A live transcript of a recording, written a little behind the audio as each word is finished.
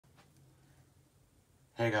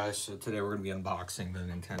Hey guys, so today we're going to be unboxing the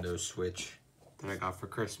Nintendo Switch that I got for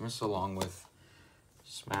Christmas, along with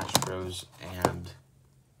Smash Bros. And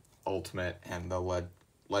Ultimate and the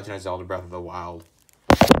Legend of Zelda Breath of the Wild.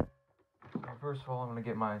 First of all, I'm going to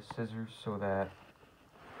get my scissors so that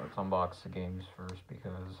let's unbox the games first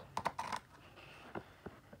because,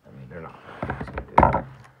 I mean, they're not that easy to do.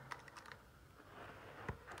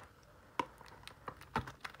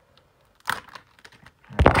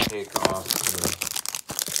 Take off the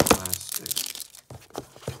plastic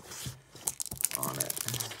on it.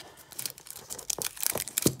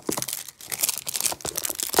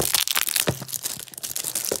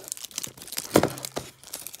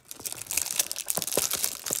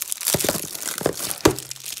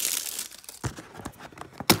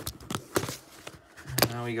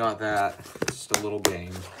 Now we got that. Just a little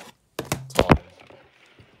game. That's all.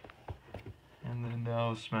 And then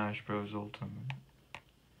now Smash Bros. Ultimate.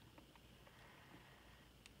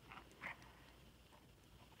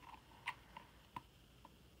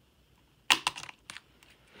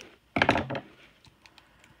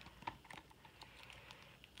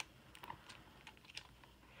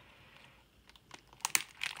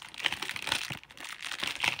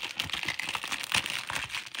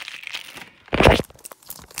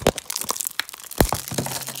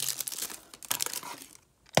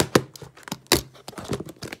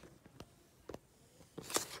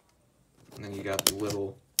 And then you got the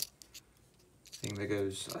little thing that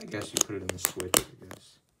goes, I guess you put it in the Switch, I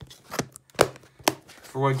guess.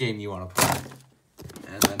 For what game you want to play.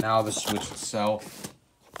 And then now the Switch itself.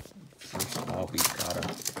 First of all,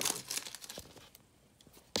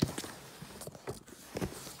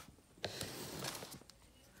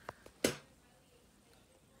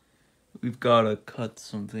 we've gotta cut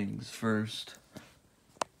some things first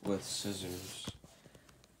with scissors.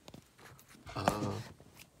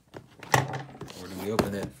 Or do we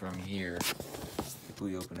open it from here? If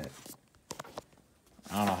we open it,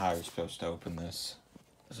 I don't know how you're supposed to open this.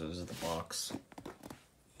 This is the box.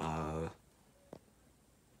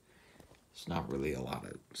 It's not really a lot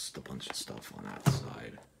of, just a bunch of stuff on that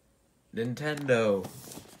side. Nintendo.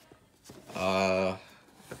 I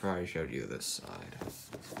probably showed you this side.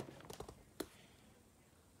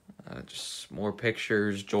 Just more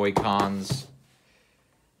pictures, Joy-Cons.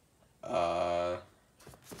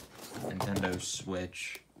 Nintendo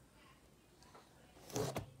Switch.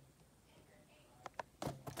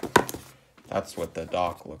 That's what the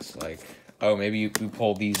dock looks like. Oh, maybe you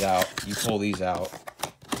pull these out. You pull these out.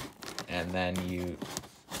 And then you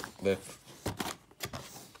lift.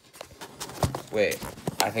 Wait,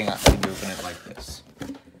 I think you open it like this.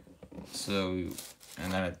 So,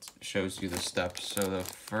 and then it shows you the steps. So the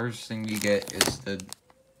first thing you get is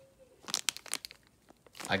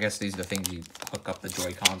I guess these are the things you hook up the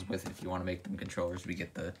Joy-Cons with if you want to make them controllers. We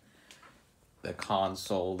get the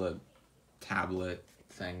console, the tablet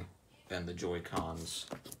thing, and the Joy-Cons.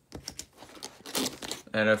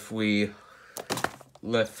 And if we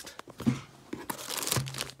lift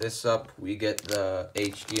this up, we get the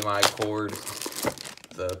HDMI cord,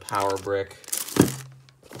 the power brick,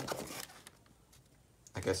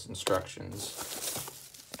 I guess instructions,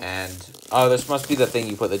 and oh, this must be the thing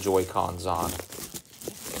you put the Joy-Cons on.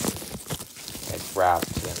 It's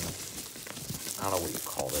wrapped in, I don't know what you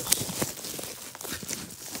call this.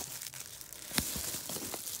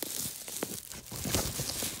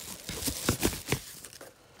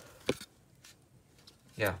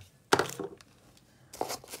 Yeah.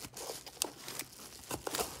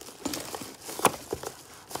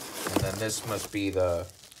 And then this must be the,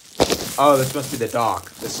 oh, this must be the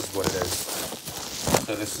dock. This is what it is.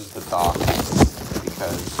 So this is the dock,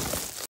 because